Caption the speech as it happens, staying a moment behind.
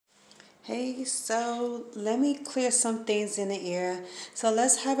Hey, so let me clear some things in the air. So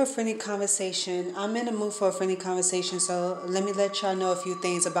let's have a friendly conversation. I'm in the mood for a friendly conversation, so let me let y'all know a few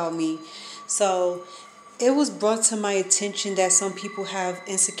things about me. So it was brought to my attention that some people have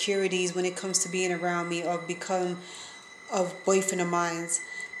insecurities when it comes to being around me or become a boyfriend of mine.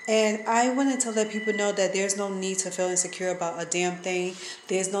 And I wanted to let people know that there's no need to feel insecure about a damn thing.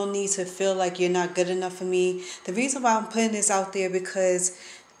 There's no need to feel like you're not good enough for me. The reason why I'm putting this out there because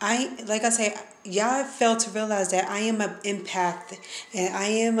like I say, y'all fail to realize that I am an empath and I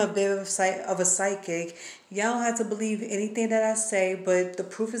am a bit of a psychic. Y'all don't have to believe anything that I say, but the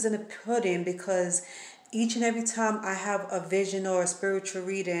proof is in the pudding because each and every time I have a vision or a spiritual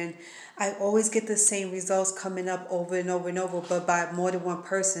reading, I always get the same results coming up over and over and over, but by more than one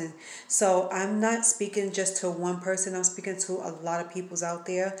person. So I'm not speaking just to one person, I'm speaking to a lot of peoples out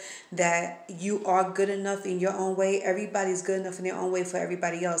there that you are good enough in your own way. Everybody's good enough in their own way for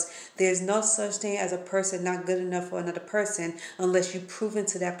everybody else. There's no such thing as a person not good enough for another person unless you proven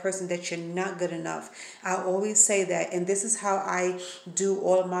to that person that you're not good enough. I always say that, and this is how I do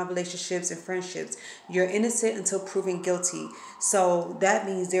all of my relationships and friendships. You're innocent until proven guilty. So that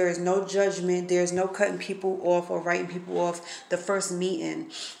means there is no judgment, there's no cutting people off or writing people off the first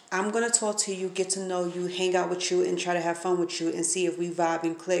meeting. I'm going to talk to you, get to know you, hang out with you, and try to have fun with you and see if we vibe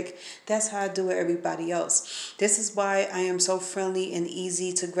and click. That's how I do with everybody else. This is why I am so friendly and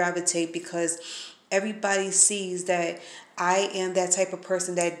easy to gravitate because everybody sees that I am that type of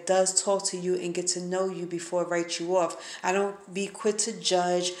person that does talk to you and get to know you before I write you off. I don't be quick to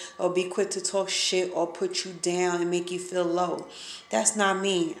judge or be quick to talk shit or put you down and make you feel low. That's not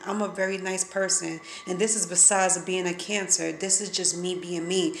me. I'm a very nice person. And this is besides being a Cancer. This is just me being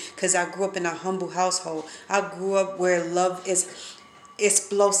me because I grew up in a humble household. I grew up where love is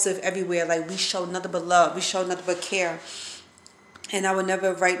explosive everywhere. Like we show nothing but love. We show nothing but care, and I would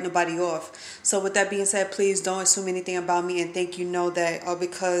never write nobody off. So with that being said, please don't assume anything about me and think you know that or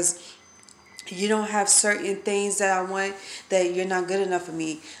because you don't have certain things that I want that you're not good enough for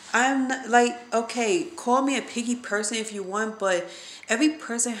me. I'm not, like, okay, call me a picky person if you want, but every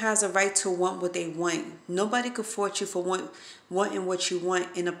person has a right to want what they want. Nobody could fault you for wanting what you want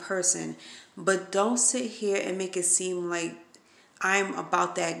in a person. But don't sit here and make it seem like I'm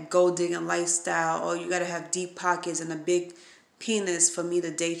about that gold digging lifestyle or you gotta have deep pockets and a big penis for me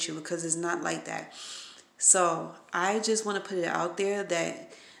to date you because it's not like that. So I just want to put it out there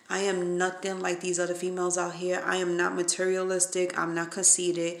that I am nothing like these other females out here. I am not materialistic. I'm not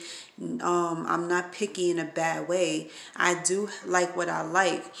conceited. I'm not picky in a bad way. I do like what I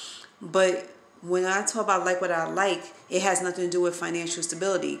like, but when I talk about like what I like, it has nothing to do with financial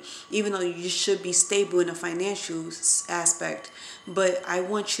stability, even though you should be stable in a financial aspect. But I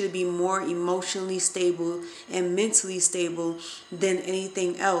want you to be more emotionally stable and mentally stable than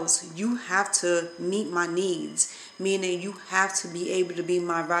anything else. You have to meet my needs, meaning you have to be able to be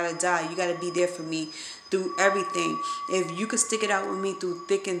my ride or die. You got to be there for me through everything. If you could stick it out with me through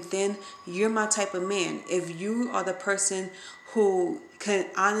thick and thin, you're my type of man. If you are the person who can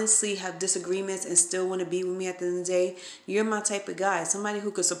honestly have disagreements and still want to be with me at the end of the day, you're my type of guy. Somebody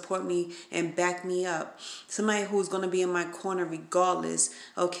who could support me and back me up. Somebody who's going to be in my corner regardless,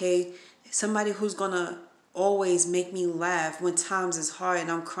 okay? Somebody who's going to always make me laugh when times is hard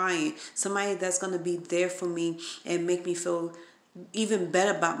and I'm crying. Somebody that's going to be there for me and make me feel even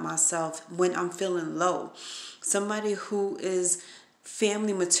better about myself when I'm feeling low. Somebody who is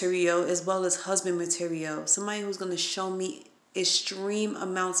family material as well as husband material. Somebody who's going to show me extreme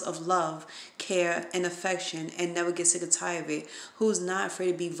amounts of love, care, and affection and never get sick or tired of it. Who's not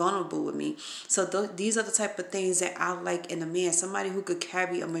afraid to be vulnerable with me. So these are the type of things that I like in a man. Somebody who could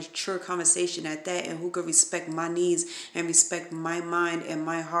carry a mature conversation at that and who could respect my needs and respect my mind and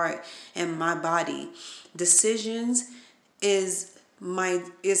my heart and my body. Decisions is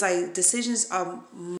like decisions are